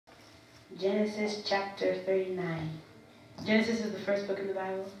Genesis chapter 39. Genesis is the first book in the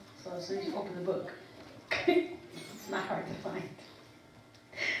Bible, so as soon as you open the book, it's not hard to find.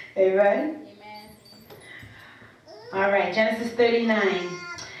 Amen? Amen. All right, Genesis 39.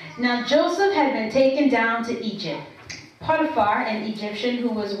 Now Joseph had been taken down to Egypt. Potiphar, an Egyptian who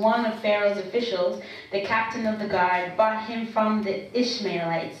was one of Pharaoh's officials, the captain of the guard, bought him from the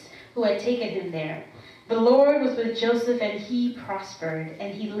Ishmaelites who had taken him there. The Lord was with Joseph, and he prospered,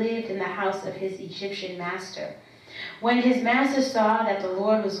 and he lived in the house of his Egyptian master. When his master saw that the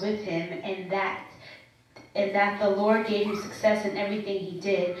Lord was with him, and that the Lord gave him success in everything he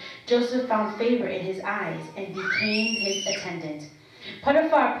did, Joseph found favor in his eyes and became his attendant.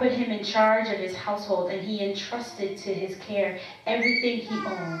 Potiphar put him in charge of his household, and he entrusted to his care everything he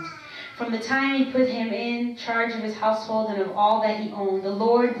owned. From the time he put him in charge of his household and of all that he owned, the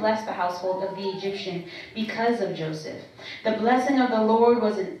Lord blessed the household of the Egyptian because of Joseph. The blessing of the Lord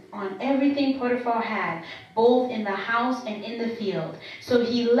was on everything Potiphar had, both in the house and in the field. So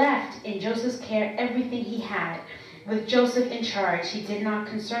he left in Joseph's care everything he had. With Joseph in charge, he did not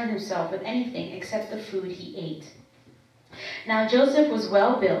concern himself with anything except the food he ate. Now Joseph was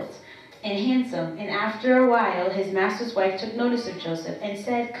well built and handsome, and after a while his master's wife took notice of Joseph and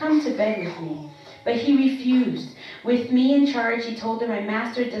said, "Come to bed with me." But he refused. "With me in charge," he told her, "my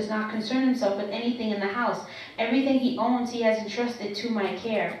master does not concern himself with anything in the house. Everything he owns he has entrusted to my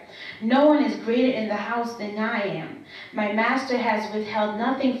care. No one is greater in the house than I am. My master has withheld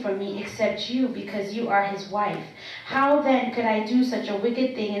nothing from me except you, because you are his wife. How then could I do such a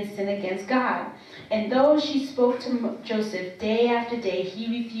wicked thing and sin against God?" And though she spoke to Joseph day after day,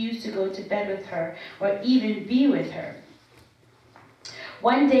 he refused to go to bed with her or even be with her.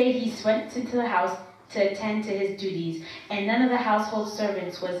 One day he went into the house to attend to his duties, and none of the household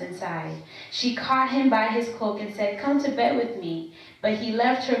servants was inside. She caught him by his cloak and said, "Come to bed with me." But he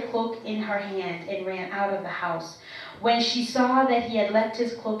left her cloak in her hand and ran out of the house. When she saw that he had left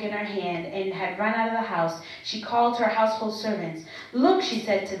his cloak in her hand and had run out of the house, she called her household servants. "Look," she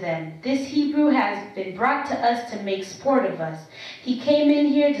said to them, "this Hebrew has been brought to us to make sport of us. He came in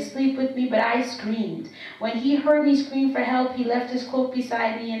here to sleep with me, but I screamed. When he heard me scream for help, he left his cloak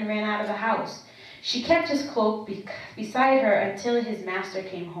beside me and ran out of the house." She kept his cloak beside her until his master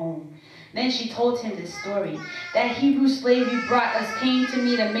came home. Then she told him this story. "That Hebrew slave you brought us came to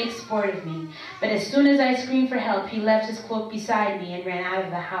me to make sport of me. But as soon as I screamed for help, he left his cloak beside me and ran out of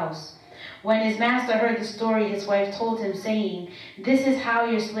the house." When his master heard the story, his wife told him, saying, "This is how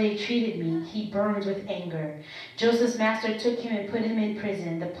your slave treated me." He burned with anger. Joseph's master took him and put him in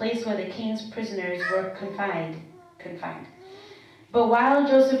prison, the place where the king's prisoners were confined. But while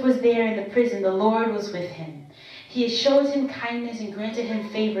Joseph was there in the prison, the Lord was with him. He showed him kindness and granted him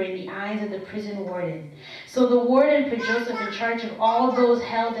favor in the eyes of the prison warden. So the warden put Joseph in charge of all those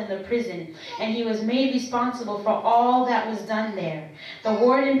held in the prison, and he was made responsible for all that was done there. The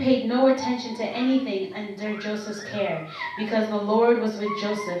warden paid no attention to anything under Joseph's care, because the Lord was with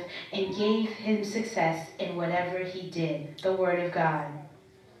Joseph and gave him success in whatever he did. The word of God.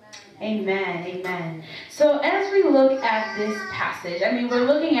 Amen, amen. So as we look at this passage, we're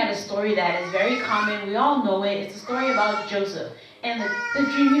looking at a story that is very common. We all know it. It's a story about Joseph and the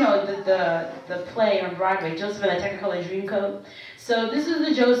dream, the play on Broadway, Joseph and the Technicolor Dreamcoat. So this is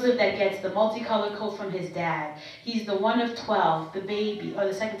the Joseph that gets the multicolored coat from his dad. He's the one of 12, the baby, or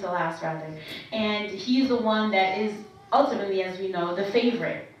the second to last rather. And he's the one that is ultimately, as we know, the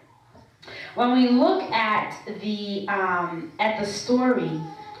favorite. When we look at the story,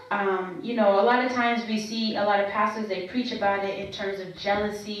 a lot of times we see a lot of pastors, they preach about it in terms of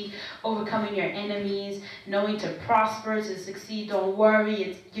jealousy, overcoming your enemies, knowing to prosper, to succeed. Don't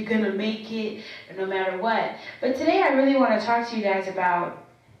worry, you're going to make it no matter what. But today I really want to talk to you guys about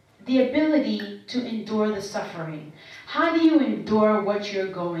the ability to endure the suffering. How do you endure what you're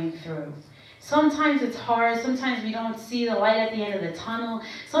going through? Sometimes it's hard. Sometimes we don't see the light at the end of the tunnel.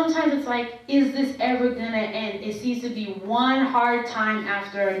 Sometimes it's like, is this ever going to end? It seems to be one hard time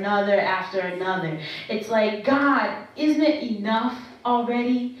after another after another. It's like, God, isn't it enough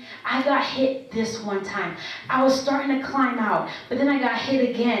already? I got hit this one time. I was starting to climb out, but then I got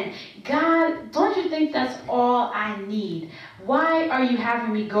hit again. God, don't you think that's all I need? Why are you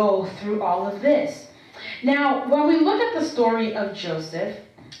having me go through all of this? Now, when we look at the story of Joseph,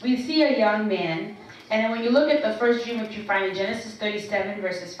 we see a young man, and then when you look at the first dream which you find in Genesis 37,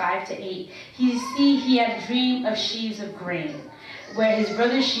 verses 5 to 8, he had a dream of sheaves of grain, where his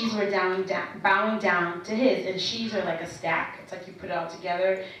brother's sheaves were bowing down to his, and sheaves are like a stack. It's like you put it all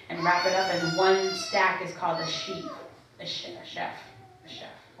together and wrap it up, and one stack is called a sheaf, a chef.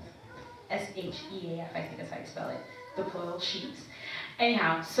 S-H-E-A-F, I think that's how you spell it, the plural sheaves.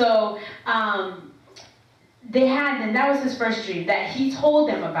 Anyhow, so and that was his first dream that he told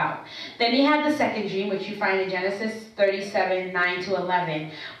them about. Then he had the second dream, which you find in Genesis 37, 9 to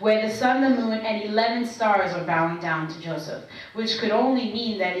 11, where the sun, the moon, and 11 stars are bowing down to Joseph, which could only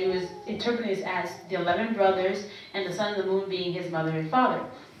mean that he was interpreting this as the 11 brothers and the sun and the moon being his mother and father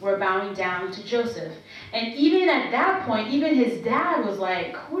were bowing down to Joseph. And even at that point, even his dad was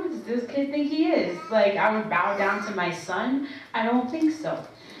like, who does this kid think he is? Like, I would bow down to my son? I don't think so.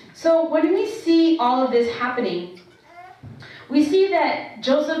 So when we see all of this happening, we see that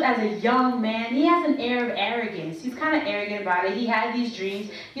Joseph, as a young man, he has an air of arrogance. He's kind of arrogant about it. He had these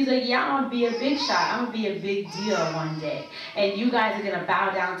dreams. He's like, yeah, I'm going to be a big shot. I'm going to be a big deal one day. And you guys are going to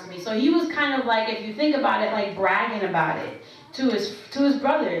bow down to me. So he was kind of like, if you think about it, like bragging about it to his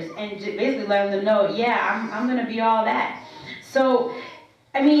brothers. And basically letting them know, yeah, I'm going to be all that. So,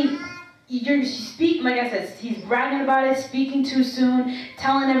 I mean, like I said, he's bragging about it, speaking too soon,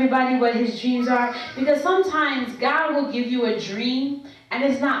 telling everybody what his dreams are. Because sometimes God will give you a dream and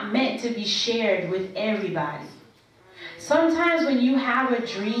it's not meant to be shared with everybody. Sometimes when you have a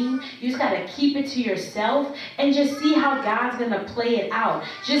dream, you just got to keep it to yourself and just see how God's going to play it out.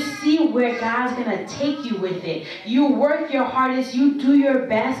 Just see where God's going to take you with it. You work your hardest, you do your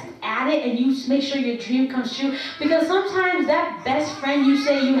best at it, and you make sure your dream comes true. Because sometimes that best friend you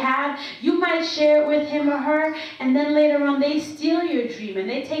say you have, you might share it with him or her, and then later on they steal your dream and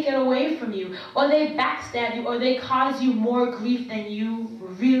they take it away from you, or they backstab you, or they cause you more grief than you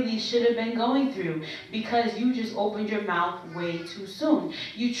really should have been going through because you just opened your mouth way too soon.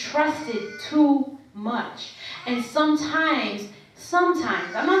 You trusted too much. And sometimes,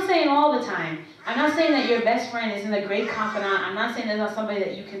 I'm not saying all the time, I'm not saying that your best friend isn't a great confidant. I'm not saying there's not somebody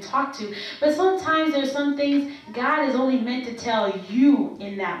that you can talk to. But sometimes there's some things God is only meant to tell you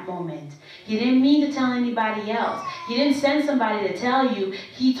in that moment. He didn't mean to tell anybody else. He didn't send somebody to tell you.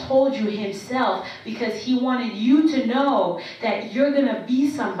 He told you himself because he wanted you to know that you're going to be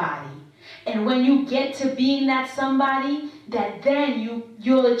somebody. And when you get to being that somebody, that then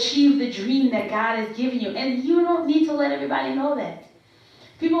you'll achieve the dream that God has given you. And you don't need to let everybody know that.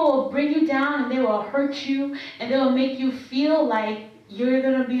 People will bring you down and they will hurt you and they will make you feel like you're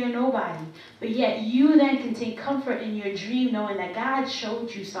going to be a nobody. But yet you then can take comfort in your dream knowing that God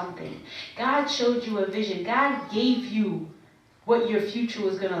showed you something. God showed you a vision. God gave you what your future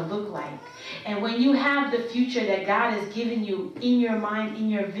was going to look like. And when you have the future that God has given you in your mind, in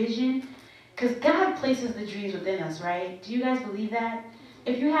your vision, because God places the dreams within us, right? Do you guys believe that?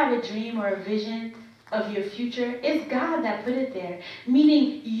 If you have a dream or a vision of your future, it's God that put it there.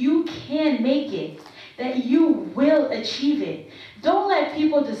 Meaning you can make it. That you will achieve it. Don't let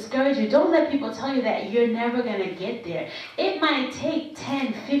people discourage you. Don't let people tell you that you're never going to get there. It might take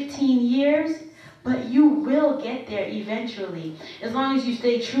 10, 15 years, but you will get there eventually. As long as you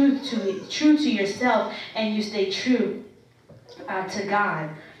stay true to yourself and you stay true to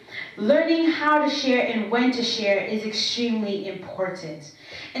God. Learning how to share and when to share is extremely important.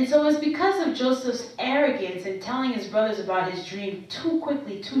 And so it's because of Joseph's arrogance in telling his brothers about his dream too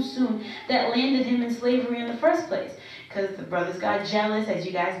quickly, too soon, that landed him in slavery in the first place. Because the brothers got jealous, as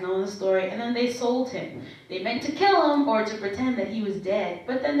you guys know in the story, and then they sold him. They meant to kill him or to pretend that he was dead.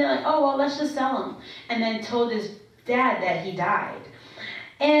 But then they're like, oh, well, let's just sell him. And then told his dad that he died.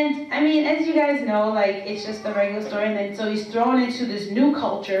 And, I mean, as you guys know, like, it's just a regular story. And then so he's thrown into this new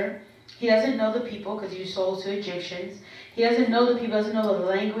culture. He doesn't know the people because he was sold to Egyptians. He doesn't know the people, doesn't know the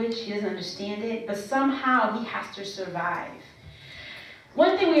language. He doesn't understand it. But somehow he has to survive.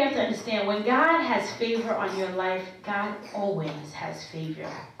 One thing we have to understand, when God has favor on your life, God always has favor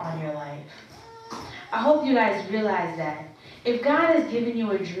on your life. I hope you guys realize that. If God has given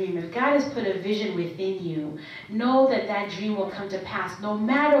you a dream, if God has put a vision within you, know that that dream will come to pass. No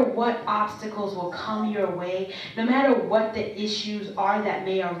matter what obstacles will come your way, no matter what the issues are that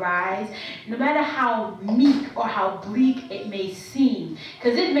may arise, no matter how meek or how bleak it may seem,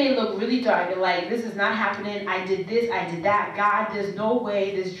 because it may look really dark. You're like, this is not happening. I did this, I did that. God, there's no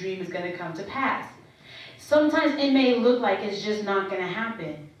way this dream is going to come to pass. Sometimes it may look like it's just not going to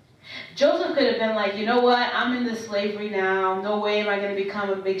happen. Joseph could have been like, you know what, I'm in this slavery now. No way am I going to become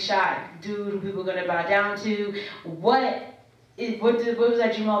a big shot dude who people are going to bow down to. What was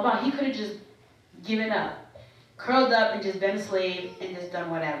that dream all about? He could have just given up, curled up and just been a slave and just done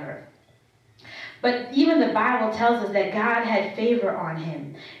whatever. But even the Bible tells us that God had favor on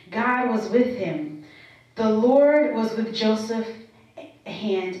him. God was with him. The Lord was with Joseph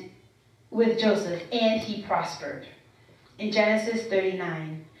and he prospered. In Genesis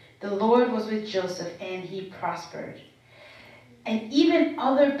 39. The Lord was with Joseph and he prospered. And even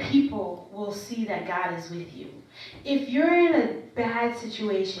other people will see that God is with you. If you're in a bad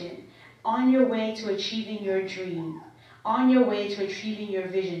situation, on your way to achieving your dream, on your way to achieving your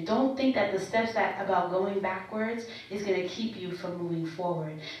vision, don't think that the steps about going backwards is going to keep you from moving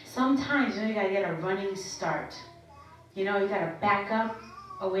forward. Sometimes you got to get a running start. You got to back up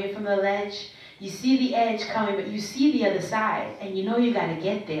away from the ledge. You see the edge coming, but you see the other side, and you got to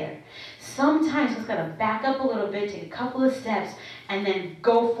get there. Sometimes it's got to back up a little bit, take a couple of steps, and then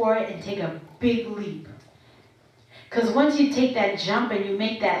go for it and take a big leap. Because once you take that jump and you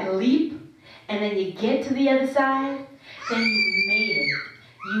make that leap, and then you get to the other side, then you've made it.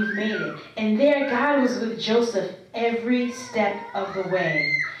 You've made it. And there, God was with Joseph every step of the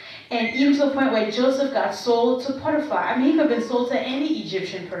way. And even to the point where Joseph got sold to Potiphar. He could have been sold to any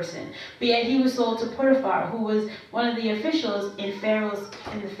Egyptian person, but yet he was sold to Potiphar, who was one of the officials in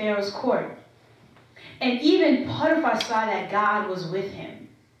the Pharaoh's court. And even Potiphar saw that God was with him.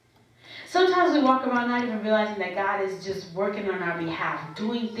 Sometimes we walk around not even realizing that God is just working on our behalf,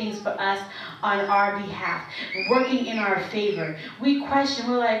 doing things for us on our behalf, working in our favor. We question,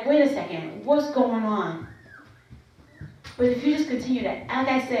 we're like, wait a second, what's going on? But if you just continue to, like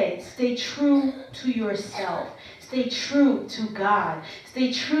I said, stay true to yourself. Stay true to God.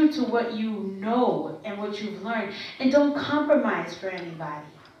 Stay true to what you know and what you've learned. And don't compromise for anybody.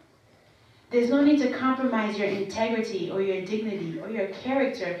 There's no need to compromise your integrity or your dignity or your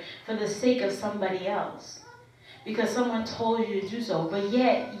character for the sake of somebody else. Because someone told you to do so. But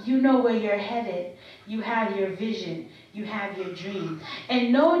yet, you know where you're headed. You have your vision. You have your dream.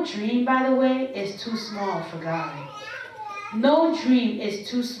 And no dream, by the way, is too small for God. No dream is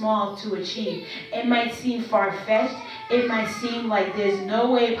too small to achieve. It might seem far-fetched. It might seem like there's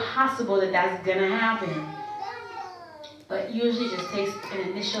no way possible that that's going to happen. But usually it just takes an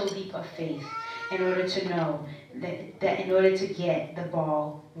initial leap of faith in order to know that in order to get the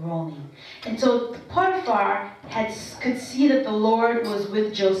ball rolling. And so Potiphar could see that the Lord was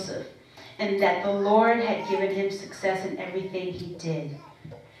with Joseph and that the Lord had given him success in everything he did.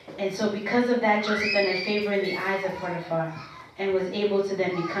 And so because of that, Joseph then had favor in the eyes of Potiphar and was able to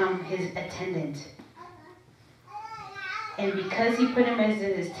then become his attendant. And because he put him as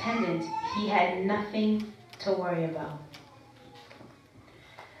his attendant, he had nothing to worry about.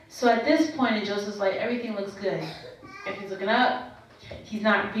 So at this point in Joseph's life, everything looks good. Everything's looking up. He's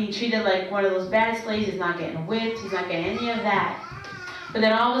not being treated like one of those bad slaves. He's not getting whipped. He's not getting any of that. But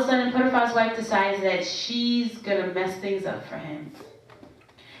then all of a sudden, Potiphar's wife decides that she's going to mess things up for him.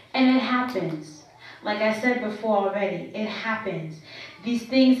 And it happens. Like I said before already, it happens. These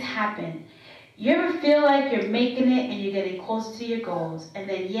things happen. You ever feel like you're making it and you're getting closer to your goals, and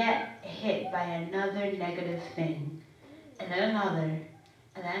then yet hit by another negative thing, and then another,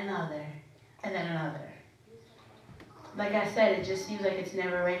 and then another, and then another? Like I said, it just seems like it's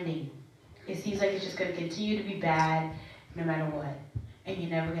never ending. It seems like it's just going to continue to be bad no matter what, and you're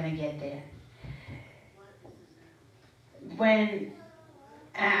never going to get there. And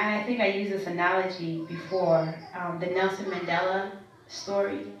I think I used this analogy before, the Nelson Mandela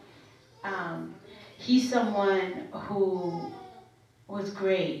story. He's someone who was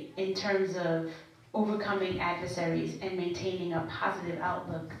great in terms of overcoming adversaries and maintaining a positive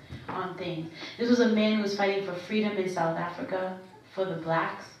outlook on things. This was a man who was fighting for freedom in South Africa for the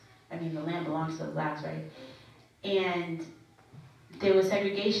blacks. I mean, the land belongs to the blacks, right? And there was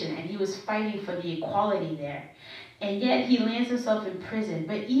segregation, and he was fighting for the equality there. And yet he lands himself in prison.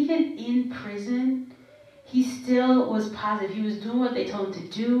 But even in prison, he still was positive. He was doing what they told him to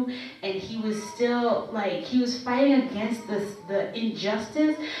do, and he was still, he was fighting against the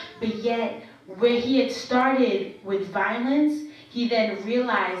injustice, but yet where he had started with violence, he then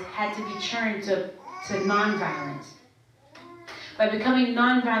realized had to be turned to nonviolence. By becoming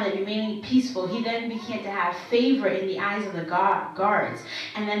nonviolent, remaining peaceful, he then began to have favor in the eyes of the guards.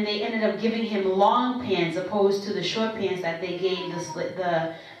 And then they ended up giving him long pants opposed to the short pants that they gave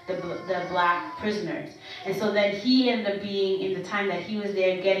the black prisoners. And so then he ended up being, in the time that he was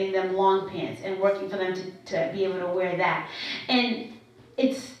there, getting them long pants and working for them to be able to wear that. And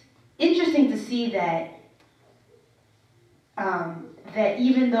it's interesting to see that that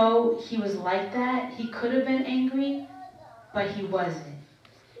even though he was like that, he could have been angry, but he wasn't.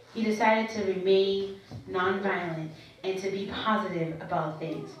 He decided to remain nonviolent and to be positive about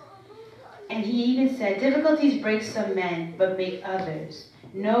things. And he even said, difficulties break some men, but make others.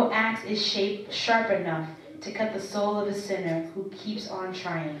 No axe is sharp enough to cut the soul of a sinner who keeps on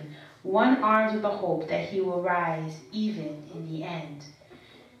trying. One arms with the hope that he will rise even in the end.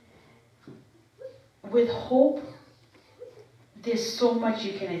 With hope, there's so much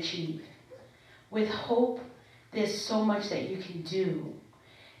you can achieve. With hope, There's so much that you can do.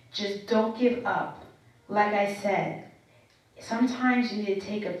 Just don't give up. Like I said, sometimes you need to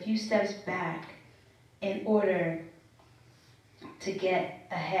take a few steps back in order to get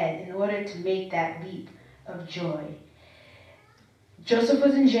ahead, in order to make that leap of joy. Joseph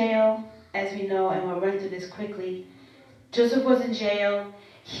was in jail, as we know, and we'll run through this quickly. Joseph was in jail.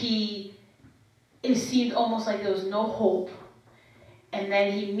 It seemed almost like there was no hope. And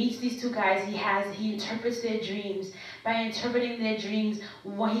then he meets these two guys. He interprets their dreams. By interpreting their dreams,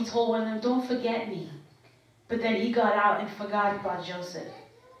 he told one of them, don't forget me. But then he got out and forgot about Joseph.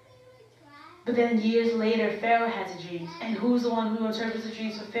 But then years later, Pharaoh has a dream. And who's the one who interprets the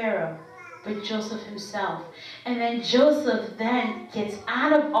dreams for Pharaoh? But Joseph himself. And then Joseph then gets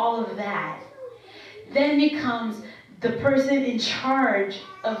out of all of that. Then becomes the person in charge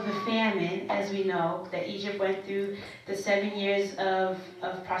of the famine, as we know, that Egypt went through the 7 years of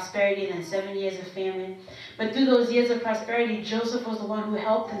prosperity and then 7 years of famine. But through those years of prosperity, Joseph was the one who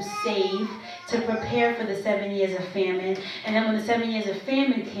helped them save to prepare for the 7 years of famine. And then when the 7 years of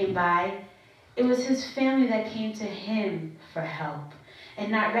famine came by, it was his family that came to him for help.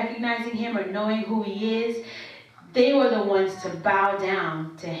 And not recognizing him or knowing who he is, they were the ones to bow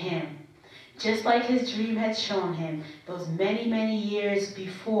down to him. Just like his dream had shown him, those many, many years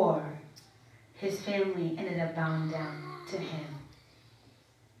before, his family ended up bowing down to him.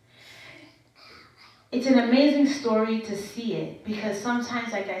 It's an amazing story to see it, because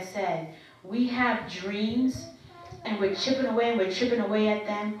sometimes, like I said, we have dreams and we're chipping away and we're chipping away at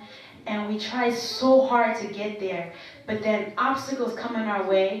them, and we try so hard to get there, but then obstacles come in our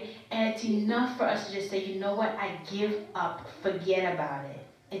way, and it's enough for us to just say, you know what, I give up, forget about it.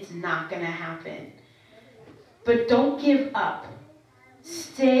 It's not going to happen. But don't give up.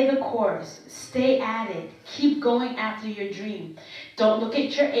 Stay the course. Stay at it. Keep going after your dream. Don't look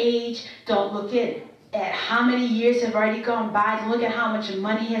at your age. Don't look at how many years have already gone by. Don't look at how much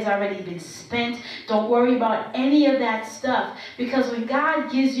money has already been spent. Don't worry about any of that stuff. Because when God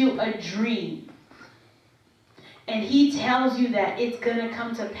gives you a dream and he tells you that it's going to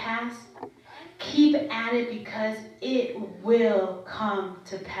come to pass, keep at it, because it will come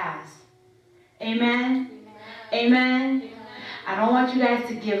to pass. Amen? Amen? I don't want you guys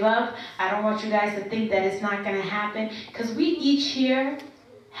to give up. I don't want you guys to think that it's not going to happen, because we each here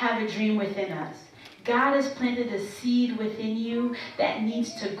have a dream within us. God has planted a seed within you that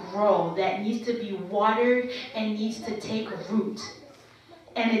needs to grow, that needs to be watered, and needs to take root.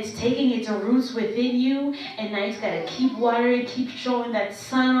 And it's taking its roots within you, and now you've got to keep watering, keep showing that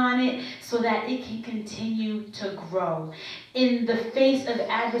sun on it so that it can continue to grow. In the face of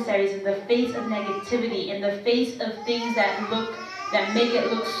adversaries, in the face of negativity, in the face of things that make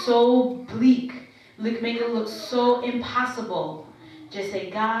it look so bleak, make it look so impossible, just say,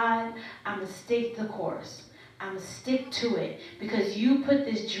 God, I'm going to stick the course. I'm going to stick to it, because you put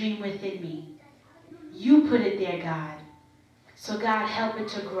this dream within me. You put it there, God. So God, help it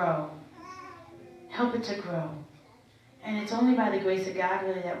to grow. Help it to grow. And it's only by the grace of God,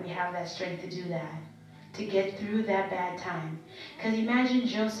 really, that we have that strength to do that, to get through that bad time. Because imagine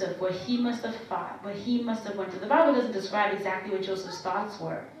Joseph, what he must have thought, what he must have went through. The Bible doesn't describe exactly what Joseph's thoughts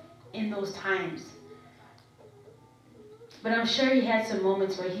were in those times. But I'm sure he had some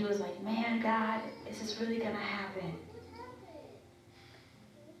moments where he was like, man, God, is this really going to happen?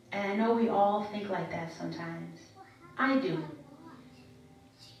 And I know we all think like that sometimes. I do.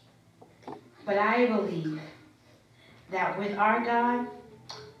 But I believe that with our God,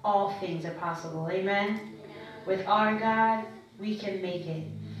 all things are possible. Amen? With our God, we can make it.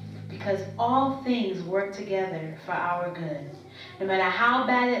 Because all things work together for our good. No matter how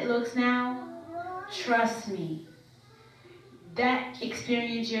bad it looks now, trust me, that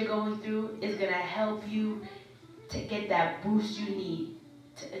experience you're going through is going to help you to get that boost you need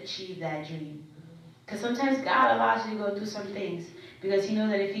to achieve that dream. Because sometimes God allows you to go through some things, because he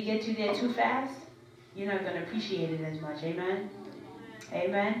knows that if he gets you there too fast, you're not going to appreciate it as much. Amen?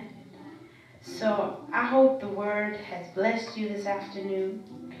 Amen? So I hope the word has blessed you this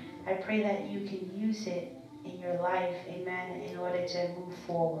afternoon. I pray that you can use it in your life, amen, in order to move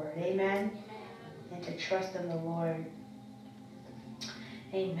forward. Amen? And to trust in the Lord.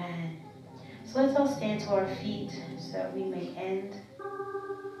 Amen. So let's all stand to our feet so that we may end.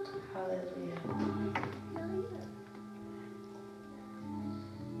 Hallelujah.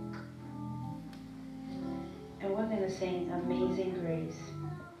 And we're going to sing Amazing Grace.